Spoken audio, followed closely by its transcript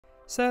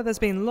So there's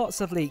been lots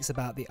of leaks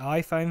about the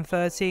iPhone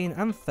 13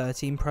 and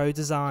 13 Pro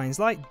designs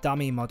like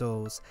dummy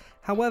models.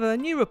 However, a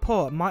new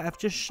report might have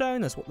just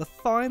shown us what the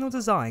final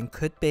design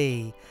could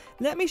be.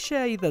 Let me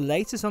share you the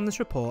latest on this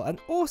report and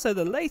also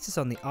the latest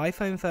on the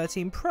iPhone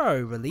 13 Pro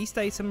release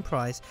date and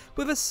price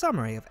with a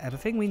summary of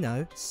everything we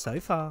know so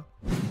far.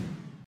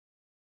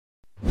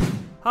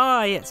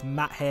 Hi, it's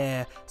Matt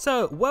here.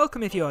 So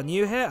welcome if you are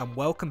new here and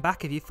welcome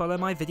back if you follow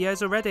my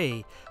videos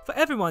already. For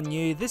everyone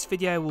new, this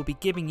video will be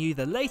giving you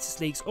the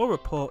latest leaks or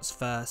reports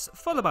first,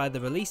 followed by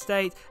the release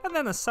date and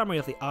then a summary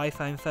of the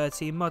iPhone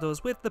 13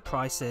 models with the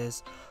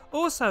prices.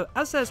 Also,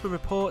 as there's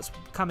reports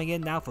coming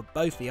in now for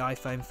both the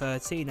iPhone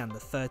 13 and the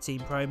 13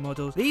 Pro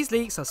models, these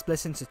leaks are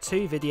split into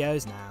two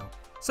videos now.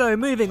 So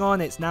moving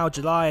on, it's now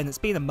July and it's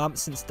been a month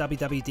since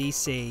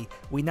WWDC.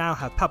 We now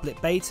have public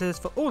betas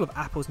for all of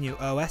Apple's new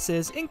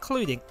OSs,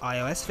 including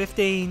iOS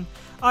 15.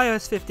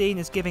 iOS 15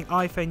 is giving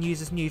iPhone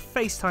users new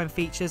FaceTime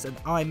features and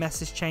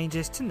iMessage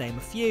changes, to name a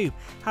few.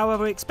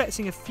 However, we're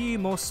expecting a few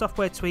more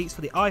software tweaks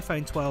for the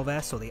iPhone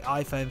 12s or the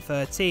iPhone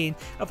 13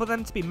 and for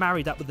them to be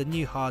married up with the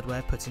new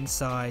hardware put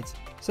inside.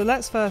 So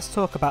let's first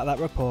talk about that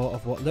report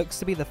of what looks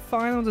to be the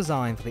final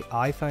design for the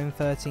iPhone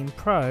 13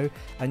 Pro,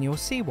 and you'll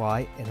see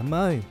why in a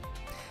mo.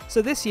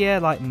 So this year,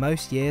 like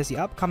most years, the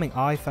upcoming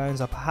iPhones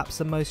are perhaps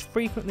the most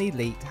frequently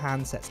leaked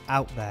handsets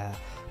out there.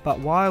 But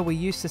while we're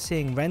used to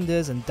seeing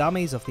renders and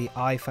dummies of the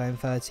iPhone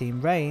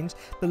 13 range,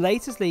 the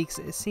latest leaks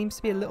seems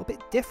to be a little bit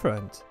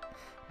different.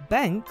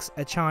 Benks,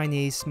 a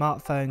Chinese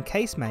smartphone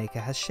case maker,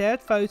 has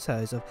shared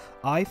photos of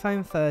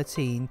iPhone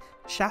 13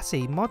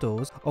 chassis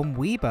models on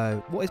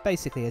Weibo, what is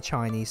basically a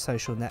Chinese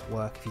social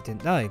network if you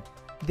didn't know.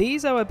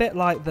 These are a bit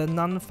like the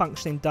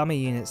non-functioning dummy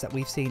units that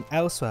we've seen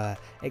elsewhere,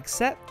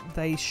 except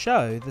they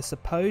show the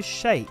supposed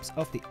shapes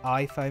of the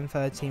iPhone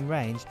 13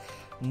 range,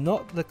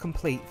 not the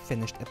complete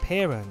finished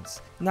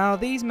appearance. Now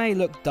these may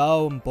look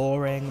dull and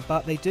boring,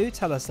 but they do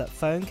tell us that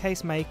phone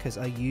case makers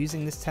are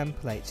using this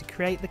template to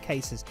create the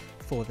cases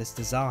for this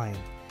design.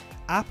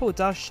 Apple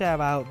does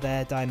share out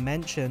their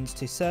dimensions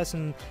to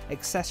certain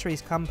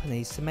accessories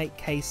companies to make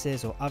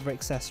cases or other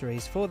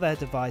accessories for their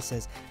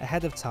devices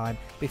ahead of time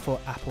before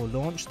Apple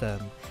launched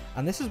them,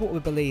 and this is what we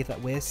believe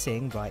that we're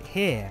seeing right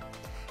here.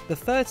 The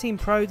 13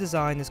 Pro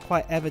design is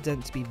quite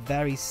evident to be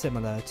very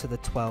similar to the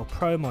 12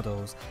 Pro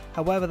models.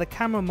 However, the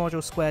camera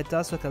module square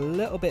does look a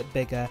little bit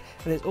bigger,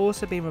 and it's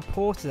also been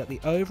reported that the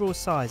overall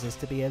size is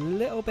to be a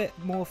little bit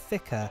more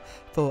thicker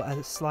for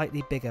a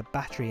slightly bigger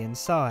battery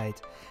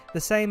inside.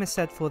 The same is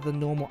said for the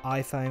normal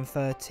iPhone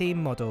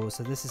 13 model,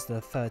 so this is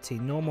the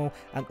 13 normal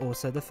and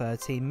also the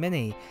 13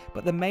 mini,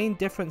 but the main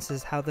difference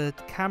is how the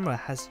camera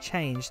has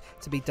changed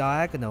to be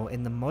diagonal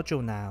in the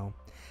module now.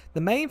 The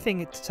main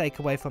thing to take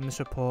away from this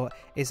report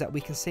is that we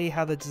can see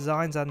how the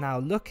designs are now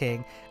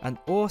looking, and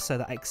also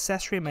that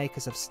accessory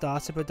makers have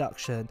started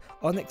production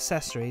on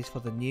accessories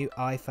for the new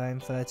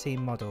iPhone 13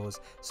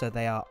 models, so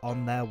they are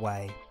on their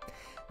way.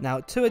 Now,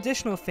 two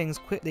additional things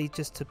quickly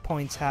just to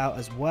point out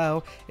as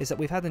well is that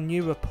we've had a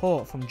new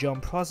report from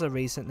John Prosser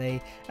recently,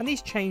 and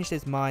he's changed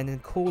his mind in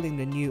calling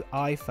the new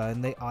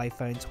iPhone the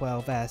iPhone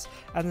 12s,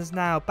 and has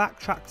now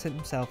backtracked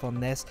himself on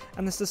this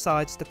and has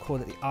decided to call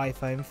it the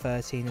iPhone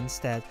 13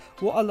 instead,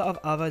 what a lot of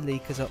other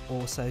leakers are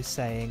also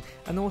saying,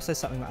 and also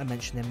something that I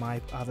mentioned in my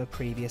other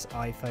previous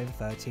iPhone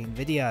 13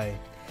 video.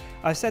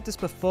 I've said this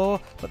before,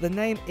 but the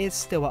name is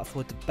still up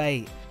for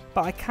debate.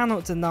 But I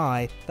cannot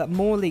deny that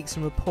more leaks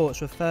and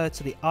reports refer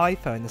to the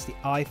iPhone as the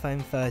iPhone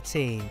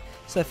 13,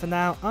 so for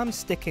now I'm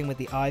sticking with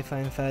the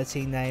iPhone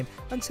 13 name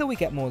until we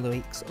get more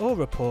leaks or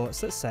reports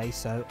that say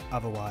so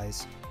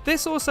otherwise.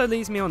 This also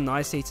leads me on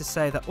nicely to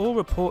say that all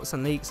reports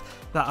and leaks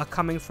that are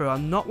coming through are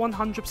not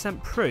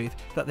 100% proof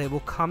that they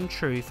will come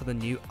true for the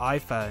new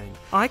iPhone.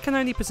 I can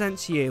only present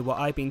to you what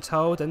I've been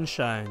told and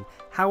shown.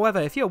 However,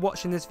 if you're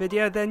watching this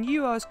video, then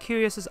you are as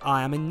curious as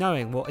I am in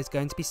knowing what is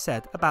going to be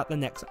said about the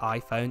next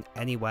iPhone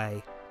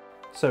anyway.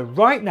 So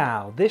right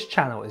now, this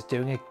channel is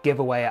doing a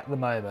giveaway at the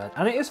moment,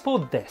 and it is for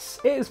this.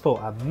 It is for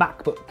a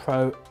MacBook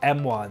Pro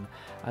M1,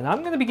 and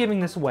I'm going to be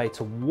giving this away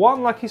to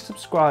one lucky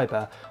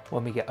subscriber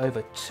when we get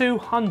over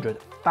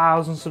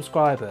 200,000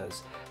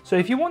 subscribers. So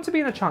if you want to be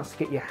in a chance to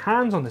get your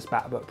hands on this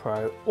MacBook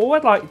Pro, all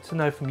I'd like to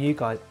know from you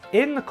guys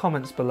in the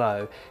comments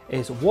below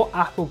is what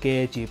Apple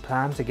gear do you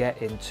plan to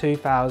get in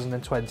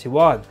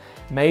 2021?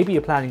 Maybe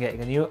you're planning on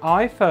getting a new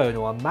iPhone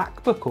or a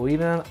MacBook or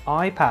even an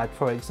iPad,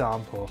 for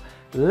example.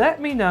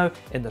 Let me know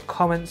in the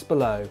comments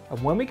below,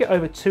 and when we get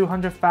over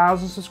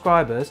 200,000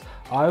 subscribers,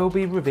 I will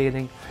be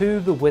revealing who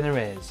the winner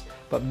is.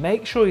 But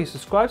make sure you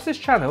subscribe to this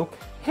channel,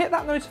 hit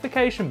that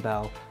notification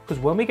bell, because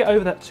when we get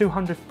over that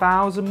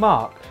 200,000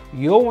 mark,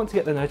 you'll want to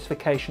get the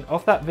notification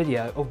of that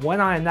video of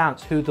when I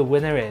announce who the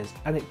winner is,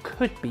 and it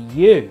could be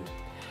you.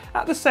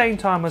 At the same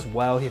time as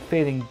well, if you're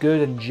feeling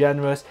good and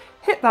generous,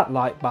 hit that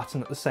like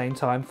button at the same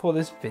time for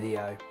this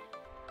video.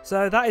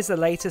 So that is the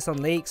latest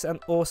on leaks and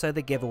also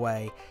the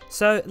giveaway.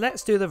 So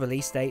let's do the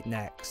release date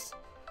next.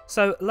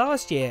 So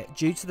last year,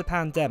 due to the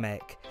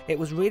pandemic, it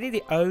was really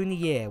the only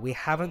year we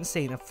haven't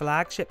seen a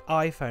flagship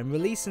iPhone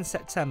released in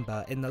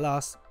September in the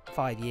last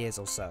 5 years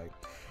or so.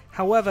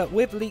 However,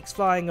 with leaks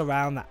flying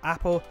around that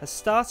Apple has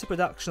started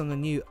production on the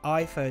new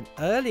iPhone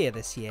earlier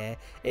this year,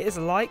 it is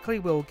likely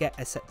we'll get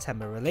a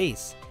September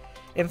release.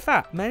 In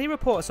fact, many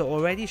reports are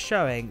already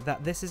showing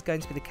that this is going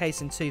to be the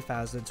case in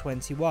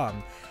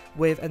 2021,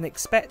 with an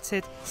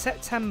expected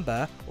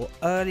September or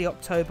early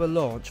October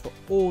launch for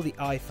all the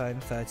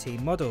iPhone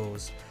 13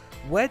 models.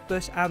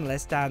 Wedbush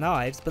analyst Dan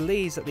Ives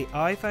believes that the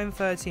iPhone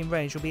 13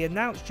 range will be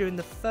announced during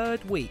the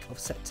third week of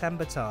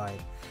September time.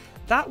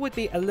 That would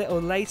be a little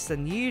later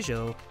than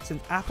usual,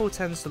 since Apple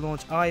tends to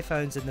launch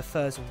iPhones in the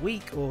first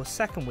week or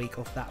second week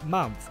of that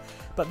month,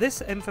 but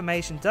this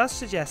information does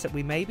suggest that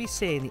we may be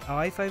seeing the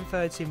iPhone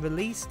 13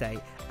 release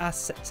date as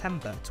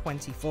September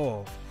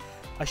 24th.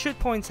 I should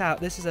point out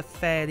this is a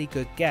fairly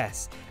good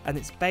guess, and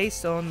it's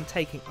based on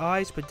taking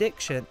Ives'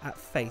 prediction at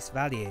face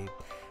value.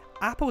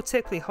 Apple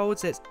typically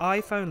holds its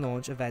iPhone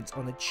launch event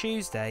on a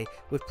Tuesday,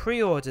 with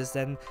pre-orders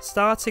then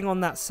starting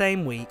on that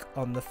same week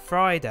on the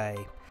Friday.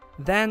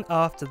 Then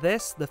after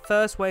this, the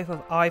first wave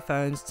of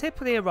iPhones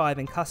typically arrive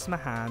in customer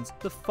hands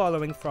the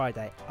following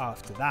Friday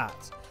after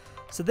that.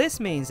 So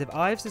this means if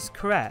Ives is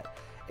correct,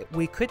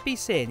 we could be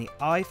seeing the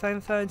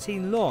iPhone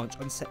 13 launch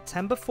on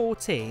September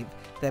 14th,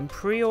 then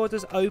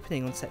pre-orders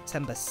opening on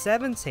September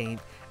 17th,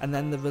 and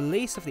then the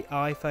release of the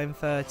iPhone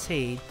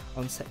 13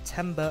 on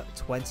September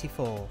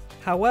 24th.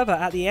 However,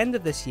 at the end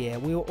of this year,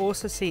 we will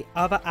also see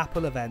other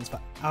Apple events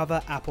for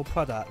other Apple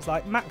products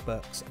like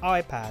MacBooks,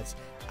 iPads,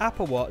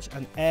 Apple Watch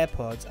and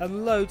AirPods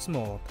and loads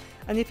more.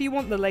 And if you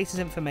want the latest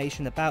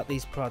information about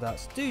these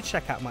products, do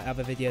check out my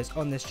other videos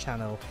on this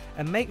channel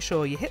and make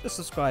sure you hit the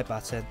subscribe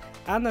button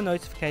and the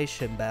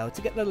notification bell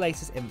to get the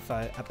latest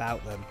info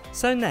about them.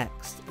 So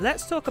next,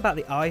 let's talk about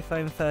the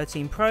iPhone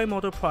 13 Pro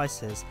model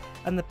prices,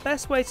 and the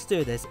best way to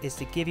do this is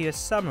to give you a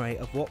summary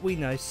of what we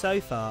know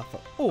so far for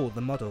all the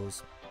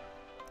models.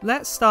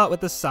 Let's start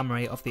with the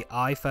summary of the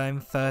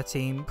iPhone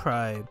 13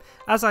 Pro.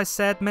 As I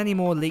said, many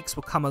more leaks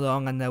will come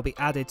along and they'll be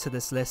added to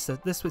this list, so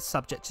this was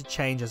subject to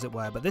change as it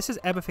were, but this is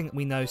everything that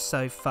we know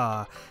so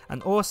far.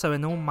 And also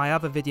in all my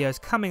other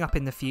videos coming up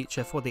in the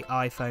future for the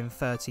iPhone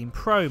 13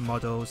 Pro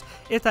models,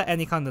 if there are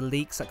any kind of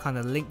leaks that kind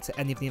of link to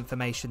any of the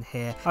information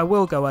here, I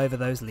will go over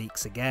those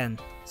leaks again.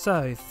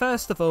 So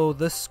first of all,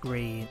 the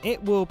screen.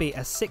 It will be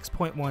a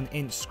 6.1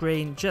 inch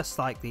screen just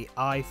like the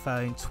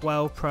iPhone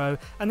 12 Pro,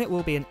 and it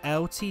will be an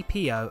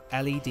LTPO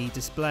LED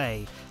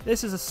display.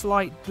 This is a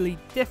slightly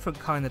different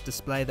kind of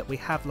display that we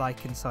have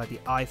like inside the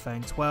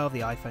iPhone 12,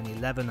 the iPhone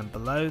 11 and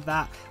below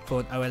that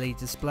for an OLED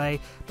display,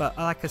 but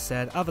like I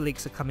said, other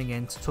leaks are coming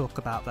in to talk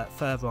about that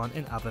further on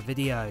in other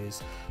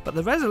videos. But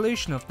the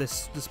resolution of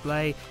this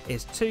display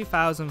is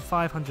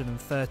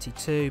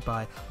 2532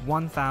 by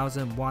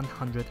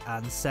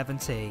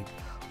 1170.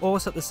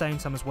 Also at the same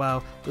time as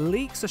well,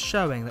 leaks are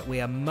showing that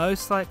we are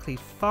most likely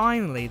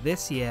finally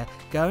this year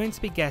going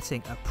to be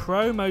getting a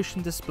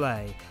ProMotion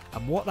display,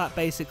 and what that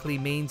basically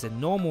means in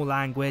normal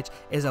language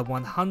is a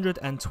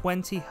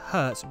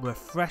 120Hz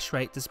refresh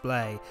rate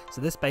display.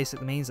 So this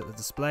basically means that the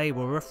display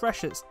will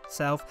refresh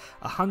itself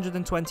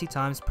 120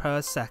 times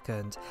per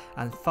second.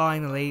 And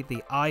finally,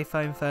 the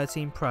iPhone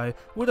 13 Pro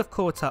would have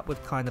caught up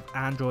with kind of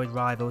Android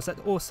rivals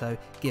that also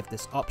give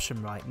this option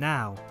right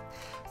now.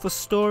 For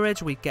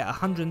storage, we get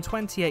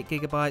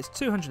 128GB,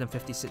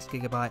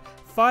 256GB,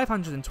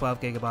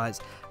 512GB,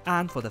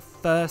 and for the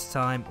first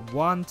time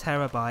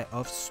 1TB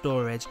of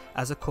storage,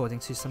 as according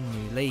to some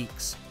new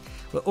leaks.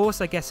 We're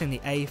also getting the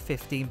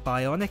A15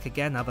 Bionic,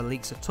 again other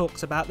leaks have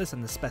talked about this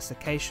and the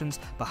specifications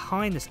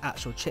behind this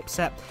actual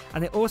chipset,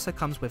 and it also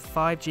comes with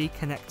 5G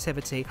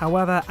connectivity.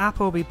 However,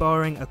 Apple will be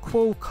borrowing a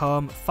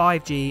Qualcomm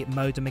 5G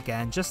modem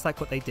again, just like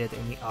what they did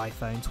in the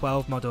iPhone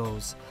 12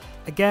 models.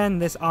 Again,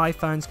 this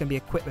iPhone is going to be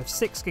equipped with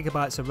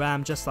 6GB of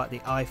RAM just like the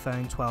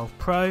iPhone 12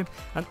 Pro,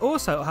 and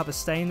also it'll have a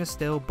stainless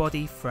steel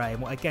body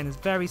frame, what again is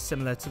very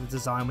similar to the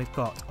design we've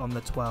got on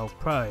the 12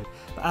 Pro.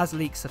 But as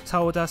leaks have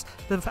told us,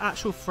 the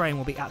actual frame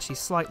will be actually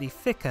slightly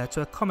thicker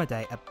to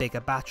accommodate a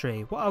bigger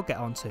battery, what I'll get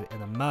onto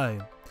in a mo.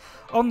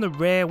 On the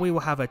rear, we will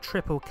have a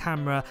triple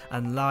camera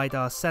and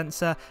LiDAR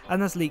sensor,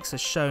 and as leaks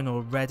have shown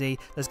already,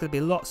 there's going to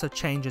be lots of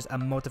changes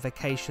and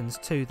modifications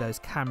to those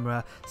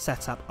camera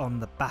setup on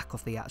the back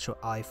of the actual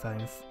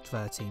iPhone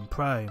 13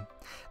 Pro.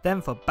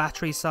 Then for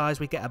battery size,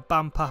 we get a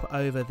bump up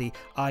over the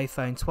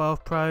iPhone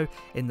 12 Pro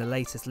in the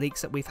latest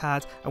leaks that we've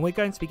had, and we're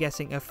going to be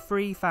getting a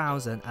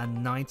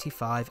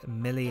 3095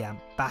 mAh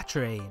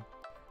battery.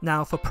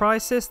 Now for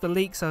prices, the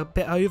leaks are a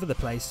bit over the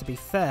place to be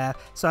fair,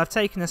 so I've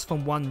taken this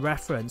from one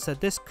reference, so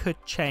this could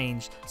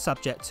change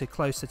subject to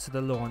closer to the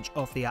launch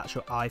of the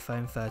actual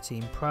iPhone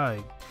 13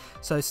 Pro.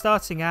 So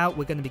starting out,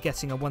 we're going to be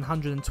getting a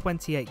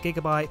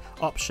 128GB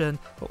option,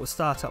 but will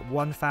start at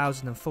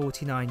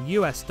 $1,049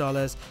 US,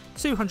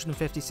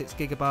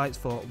 256GB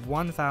for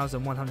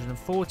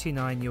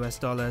 $1,149 US,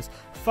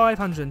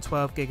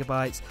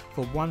 512GB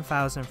for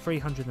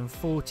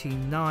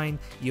 $1,349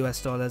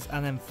 US,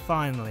 and then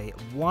finally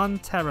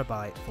 1TB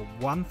for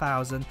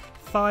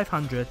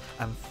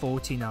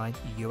 $1,549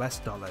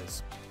 US.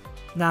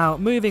 Now,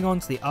 moving on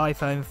to the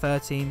iPhone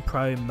 13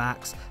 Pro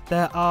Max,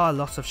 there are a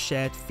lot of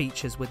shared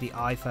features with the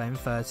iPhone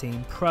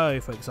 13 Pro,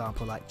 for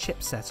example, like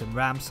chipset and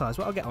RAM size,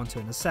 what I'll get onto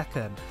in a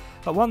second.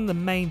 But one of the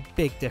main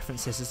big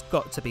differences has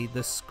got to be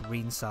the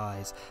screen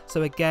size.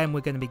 So again, we're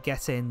going to be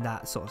getting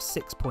that sort of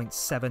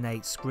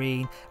 6.78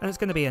 screen, and it's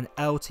going to be an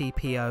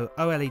LTPO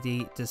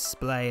OLED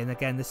display. And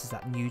again, this is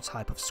that new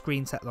type of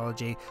screen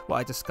technology, what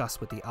I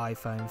discussed with the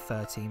iPhone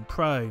 13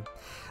 Pro.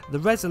 The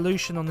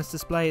resolution on this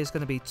display is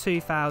going to be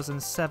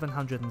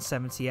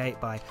 2778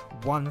 by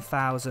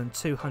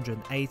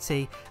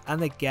 1280,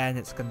 and again,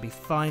 it's going to be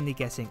finally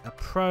getting a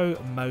Pro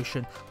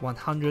Motion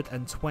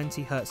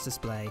 120Hz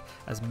display,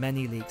 as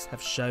many leaks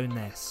have shown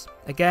this.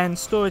 Again,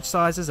 storage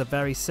sizes are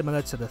very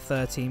similar to the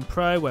 13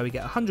 Pro, where we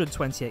get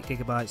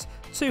 128GB,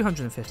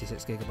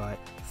 256GB,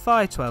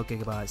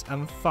 512GB,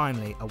 and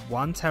finally a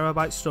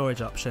 1TB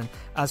storage option,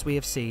 as we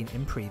have seen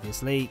in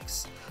previous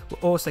leaks.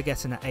 We're also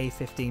getting an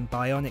A15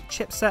 Bionic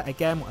chipset,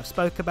 again what I've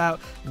spoke about,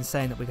 and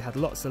saying that we've had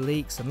lots of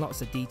leaks and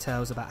lots of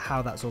details about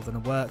how that's all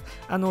going to work,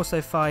 and also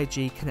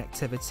 5G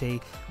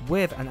connectivity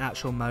with an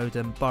actual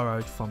modem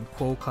borrowed from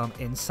Qualcomm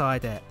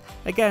inside it.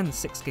 Again,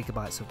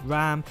 6GB of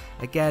RAM,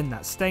 again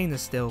that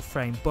stainless steel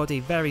frame body,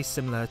 very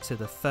similar to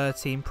the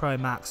 13 Pro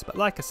Max, but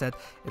like I said,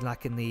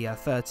 like in the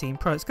 13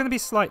 Pro, it's going to be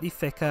slightly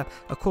thicker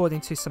according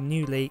to some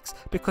new leaks,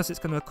 because it's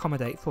going to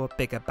accommodate for a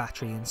bigger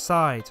battery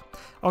inside.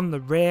 On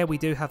the rear, we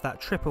do have that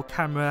triple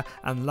camera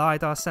and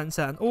LiDAR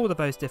sensor, and all of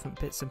those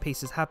different bits and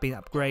pieces have been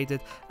upgraded,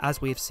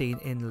 as we have seen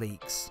in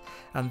leaks.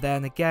 And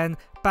then again,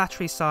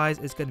 battery size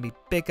is going to be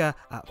bigger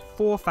at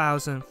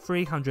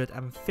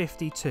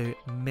 4352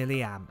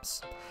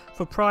 milliamps.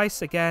 For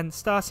price, again,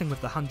 starting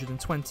with the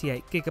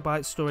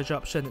 128GB storage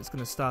option, it's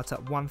going to start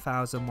at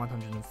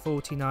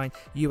 $1,149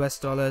 US,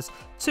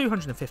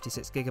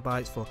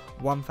 256GB for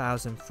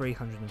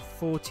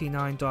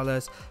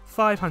 $1,349,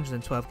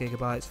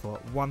 512GB for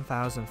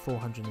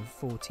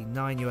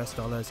 $1,449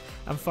 US,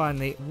 and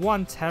finally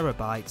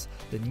 1TB,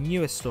 the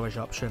newest storage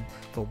option,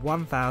 for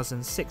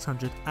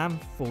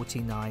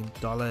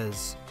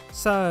 $1,649.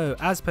 So,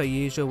 as per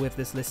usual with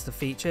this list of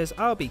features,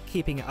 I'll be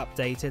keeping it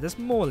updated as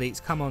more leaks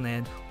come on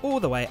in, all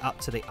the way up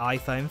to the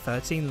iPhone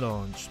 13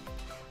 launch.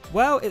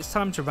 Well, it's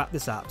time to wrap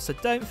this up, so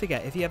don't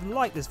forget, if you have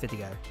liked this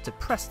video, to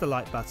press the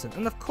like button,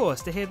 and of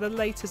course to hear the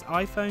latest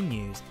iPhone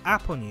news,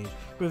 Apple news,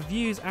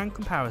 reviews and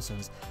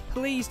comparisons,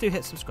 please do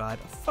hit subscribe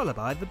followed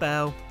by the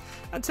bell.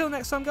 Until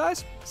next time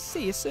guys,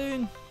 see you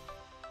soon.